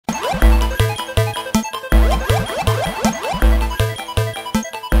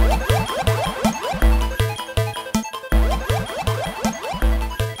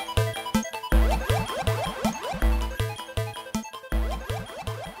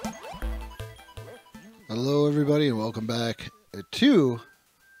Hello, everybody, and welcome back to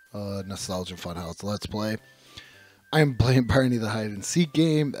Nostalgia Funhouse Let's Play. I'm playing Barney the Hide and Seek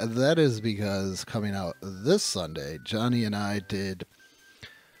game. That is because coming out this Sunday, Johnny and I did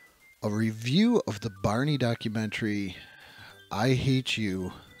a review of the Barney documentary, I Hate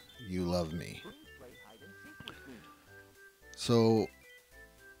You, You Love Me. So,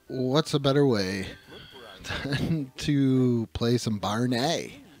 what's a better way than to play some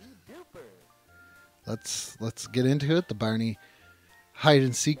Barney? Let's get into it. The Barney hide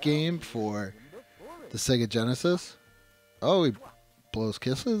and seek game for the Sega Genesis. Oh, he blows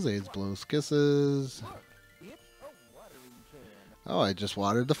kisses. AIDS blows kisses. Oh, I just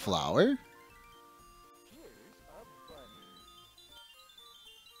watered the flower.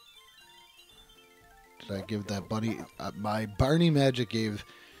 Did I give that bunny? My Barney magic gave.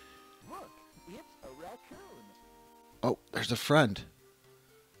 Oh, there's a friend.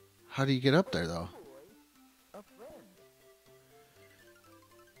 How do you get up there, though?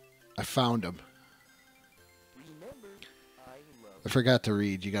 I found him. I forgot to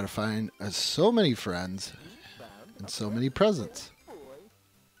read. You got to find so many friends and so many presents.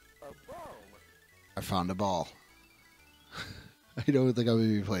 I found a ball. I don't think I'm going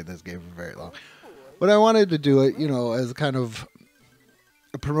to be playing this game for very long. But I wanted to do it, you know, as kind of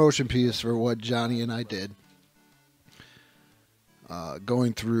a promotion piece for what Johnny and I did.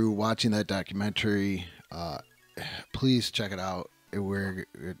 Going through, watching that documentary. Please check it out.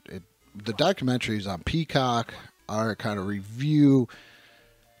 The documentary is on Peacock. Our kind of review,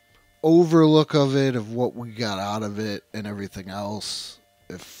 overlook of it, of what we got out of it, and everything else,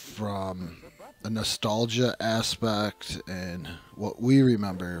 from a nostalgia aspect and what we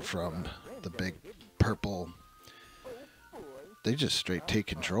remember from the big purple. They just straight take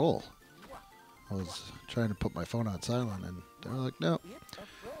control. I was trying to put my phone on silent, and they were like, "No."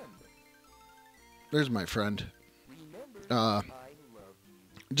 There's my friend.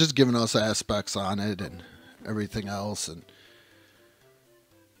 Just giving us aspects on it and everything else, and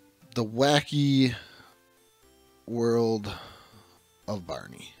the wacky world of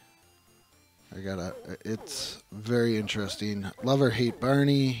Barney. It's very interesting. Love or hate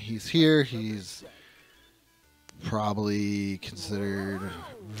Barney. He's here. He's probably considered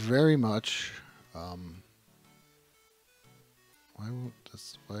very much. No, I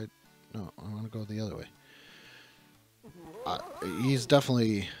want to go the other way. He's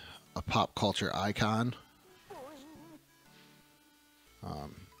definitely a pop culture icon.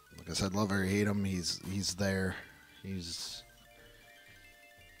 Like I said, love or hate him, he's there. He's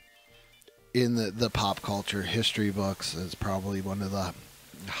in the pop culture history books as probably one of the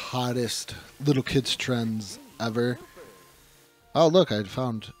hottest little kids trends ever. Oh, look, did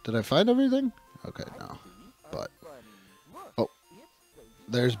I find everything? Okay, no. But, oh,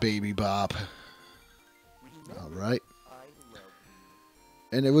 there's Baby Bop. All right.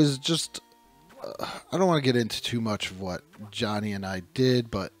 And it was just, I don't want to get into too much of what Johnny and I did,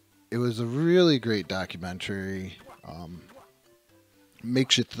 but it was a really great documentary.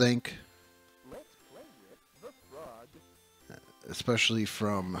 Makes you think, especially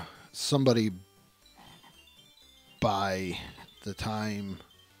from somebody by the time.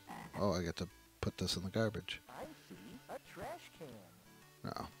 Oh, I got to put this in the garbage.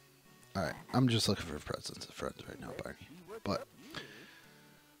 No. All right, I'm just looking for presents and friends right now, Barney. But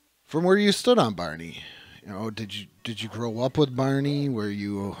from where you stood on Barney, you know, did you grow up with Barney? Were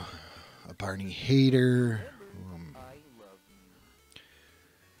you a Barney hater?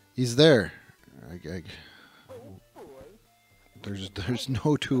 He's there. There's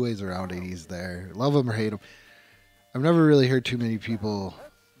no two ways around it. He's there. Love him or hate him. I've never really heard too many people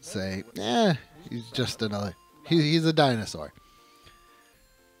say, he's just another. He's a dinosaur.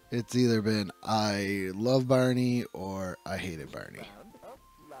 It's either been I love Barney or I hated Barney.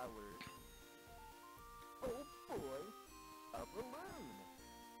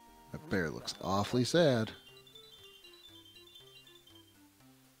 That bear looks awfully sad.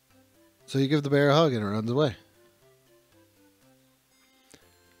 So you give the bear a hug and it runs away.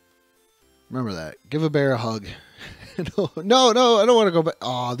 Remember that. Give a bear a hug. No, I don't want to go back.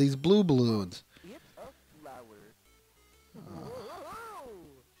 Oh, these blue balloons.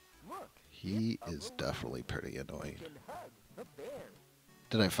 He is definitely pretty annoying.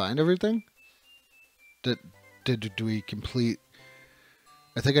 Did I find everything? Did we complete?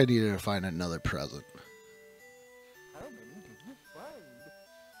 I think I needed to find another present. How many did you find?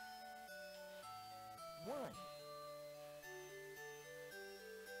 1,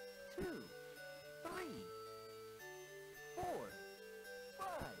 2, 3, 4, 5,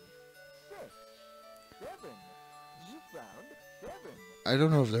 6, 7. You found 7. I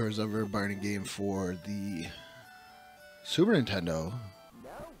don't know if there was ever a Barney game for the Super Nintendo,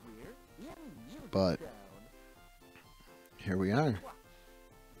 Now we're in Music but Town. here we are.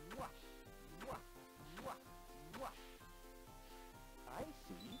 I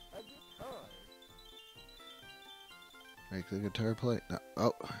see a guitar. Make the guitar play. No.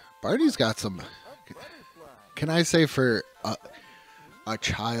 Oh, Barney's got some. A butterfly. Can I say for a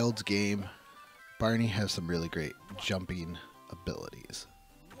child's game, Barney has some really great jumping abilities.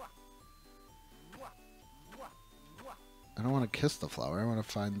 I don't want to kiss the flower. I want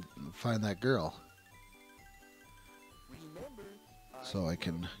to find that girl, Remember, so I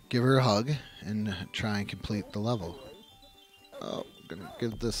can give her a hug and try and complete the level. Oh, I'm gonna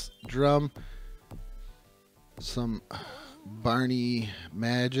give this drum some Barney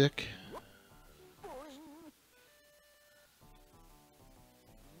magic.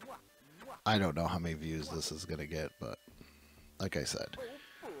 I don't know how many views this is gonna get, but like I said,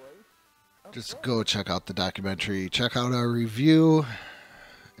 just go check out the documentary. Check out our review.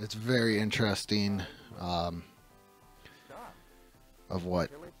 It's very interesting. Of what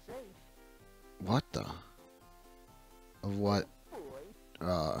till it's safe. of what Boy, can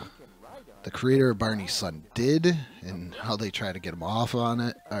ride on the creator of Barney's Son did, and how they try to get him off on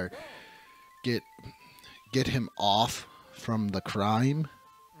it, or get him off from the crime.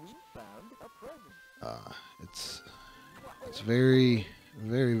 we found a present. It's very,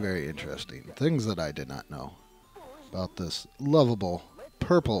 very, very interesting. Things that I did not know about this lovable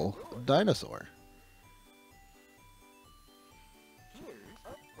purple dinosaur. Here's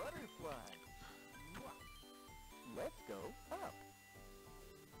a butterfly. Let's go up.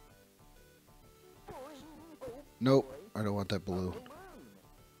 Nope, I don't want that blue. Balloon.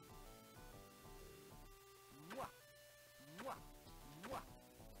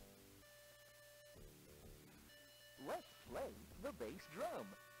 Let's play the bass drum.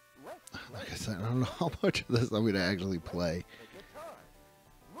 Let's play Like I said, I don't know how much of this I'm going to actually play. the guitar.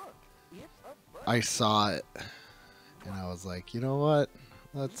 Look, it's a butterfly. I saw it, and I was like, you know what?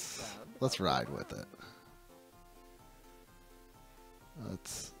 Let's ride with it.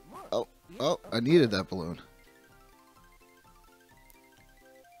 Let's. Look, Oh, I needed that balloon.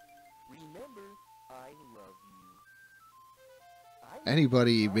 remember, I love you.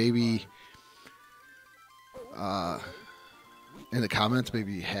 Anybody, maybe in the comments,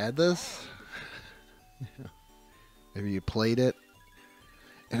 maybe you had this. Maybe you played it.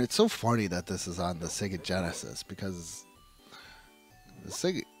 And it's so funny that this is on the Sega Genesis, because the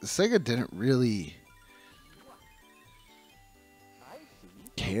Sega didn't really I see.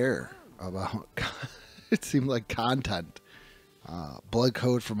 care about it seemed like content. Blood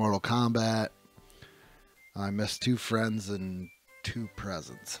Code for Mortal Kombat. I missed 2 friends and 2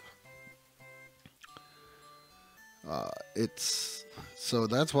 presents. It's so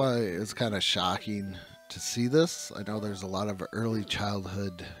that's why it's kind of shocking to see this. I know there's a lot of early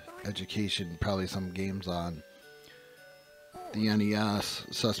childhood education, probably some games on the NES,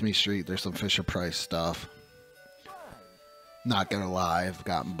 Sesame Street. There's some Fisher Price stuff. Not gonna lie, I've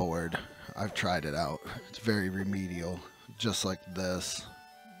gotten bored. I've tried it out. It's very remedial, just like this.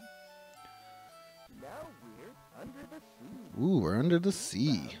 Now we're under the sea. Ooh, we're under the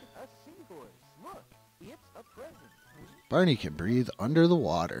sea. A seahorse. Look, it's a present. Barney can breathe under the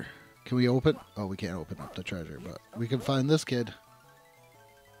water. Can we open? Oh, we can't open up the treasure, but we can find this kid.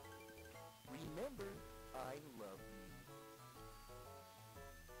 Remember, I love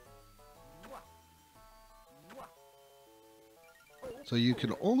you. So you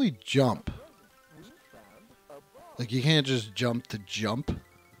can only jump. We found a ball. Like, you can't just jump to jump.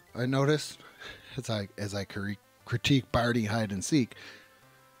 I noticed as I critique Barney hide and seek.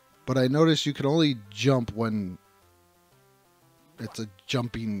 But I noticed you can only jump when it's a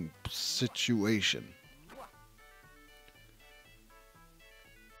jumping situation.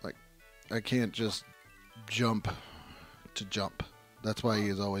 Like, I can't just jump to jump. That's why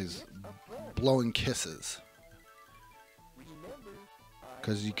he's always blowing kisses. Remember,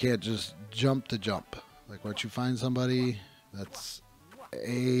 Because you can't just jump to jump. Like, once you find somebody, that's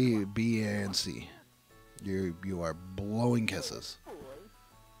A, B, and C. You are blowing kisses. boy,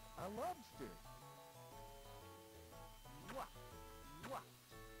 a lobster.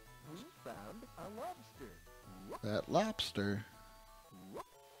 We found a lobster. That lobster. Look,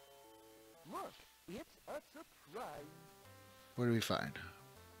 it's a surprise. What do we find?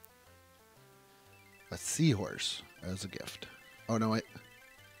 A seahorse as a gift. Oh, no, wait.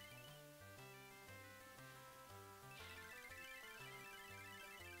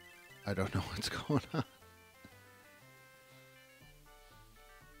 I don't know what's going on.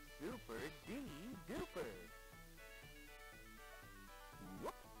 Super D duper.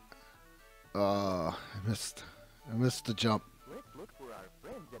 I missed the jump. Let's look for our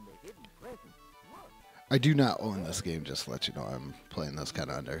friends and the hidden presents. Look. I do not own this game, just to let you know. I'm playing this kind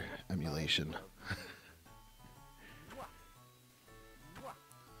of under emulation.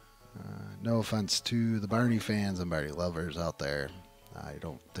 No offense to the Barney fans and Barney lovers out there. I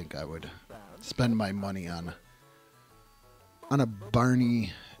don't think I would spend my money on a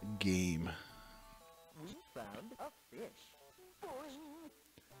Barney game. We found a fish. Boing.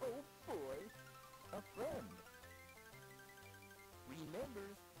 Oh boy, a friend. Remember,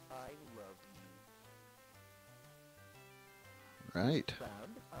 I love you. Right.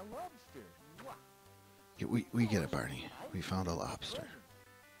 Found a lobster. Mwah. Yeah, we get it, Barney. We found a lobster.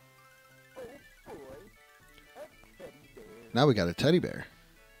 Oh boy, a teddy bear. Now we got a teddy bear.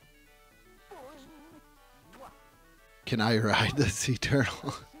 Boing. Mwah. Can I ride the sea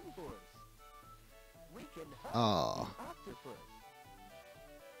turtle? Seahorse. We can hug Oh, the octopus.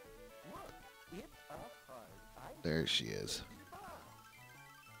 Look, it's a heart. there she is.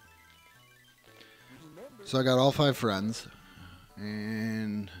 Remember, So I got all 5 friends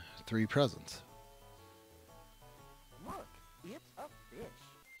and 3 presents. look, it's a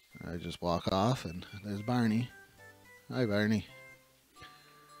fish. I just walk off and there's Barney. Hi, Barney.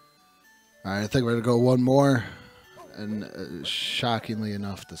 Alright, I think we're going to go one more. And shockingly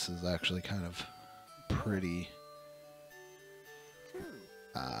enough, this is actually kind of pretty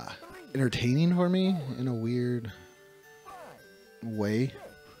 2, entertaining for me in a weird 5, way. 6,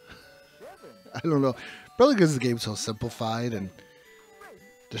 7, I don't know. Probably because the game's so simplified and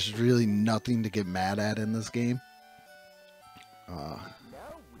there's really nothing to get mad at in this game. Now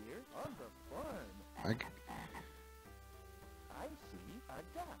we're on the farm. I, I see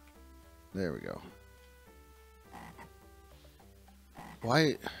a duck. there we go.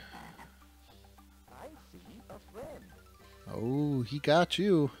 Why? I see a friend. Oh, he got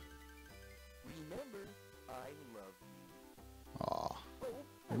you. Remember, I love you. Aw, Oh,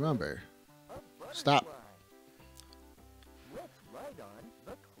 remember. a butterfly. Stop. Let's ride on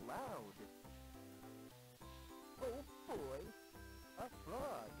the cloud. Oh boy, a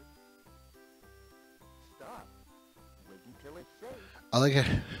frog. Stop. Wait until it's safe. I like it.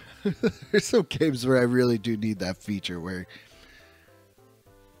 There's some games where I really do need that feature where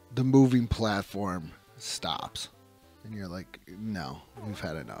the moving platform stops. And you're like, no, we've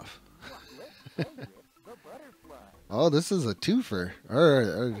had enough. Let's play with the butterfly. Oh, this is a twofer.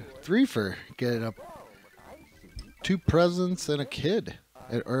 Or threefer. Get up Oh, I see 2 presents and a kid.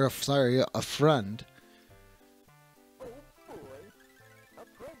 Or, sorry, a friend. oh boy, a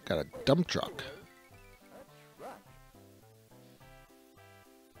present. Got a dump truck. A truck.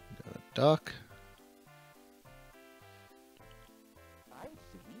 Got a duck. I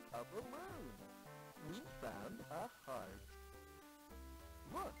see a balloon. We found a heart.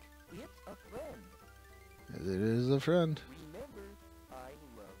 Look, it's a friend. It is a friend. Remember, I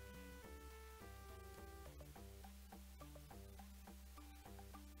love you.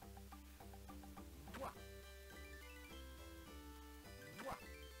 Mwah. Mwah.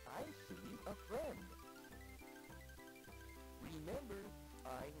 I see a friend. Remember,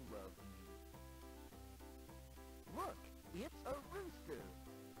 I love you. Look, it's a rooster.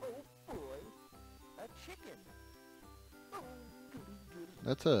 Oh boy, a chicken. Oh, goody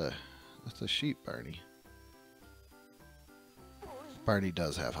goody. That's a sheep, Barney. Boing. Barney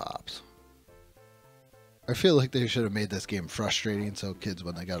does have hops. I feel like they should have made this game frustrating so kids,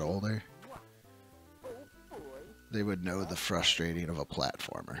 when they got older, Mwah. Oh boy, they would know the frustrating of a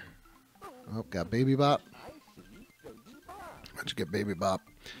platformer. Oh, got Baby Bop. I see Baby Bob. Why'd you get Baby Bop?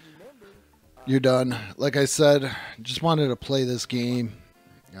 Remember, You're done. Like I said, just wanted to play this game,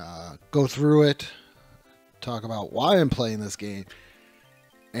 go through it, talk about why I'm playing this game,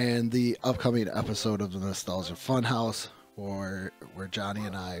 and the upcoming episode of the Nostalgia Funhouse, where Johnny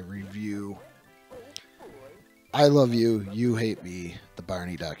and I review I Love You, You Hate Me, the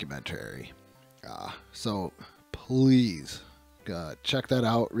Barney documentary. So please check that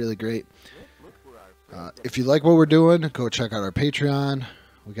out. Really great. look for our If you like what we're doing, go check out our Patreon.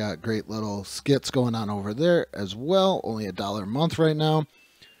 We got great little skits going on over there as well. Only $1 a month right now.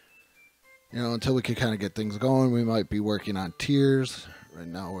 You know, until we can kind of get things going, we might be working on tiers. Right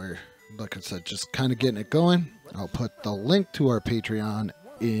now, we're, like I said, just kind of getting it going. I'll put the link to our Patreon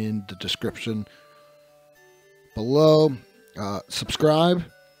in the description below. Subscribe.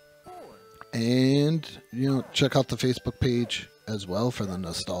 And, you know, check out the Facebook page as well for the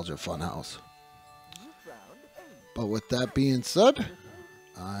Nostalgia Funhouse. But with that being said,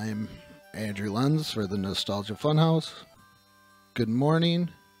 I'm Andrew Lenz for the Nostalgia Funhouse. Good morning,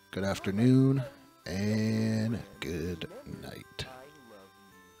 good afternoon, and good night.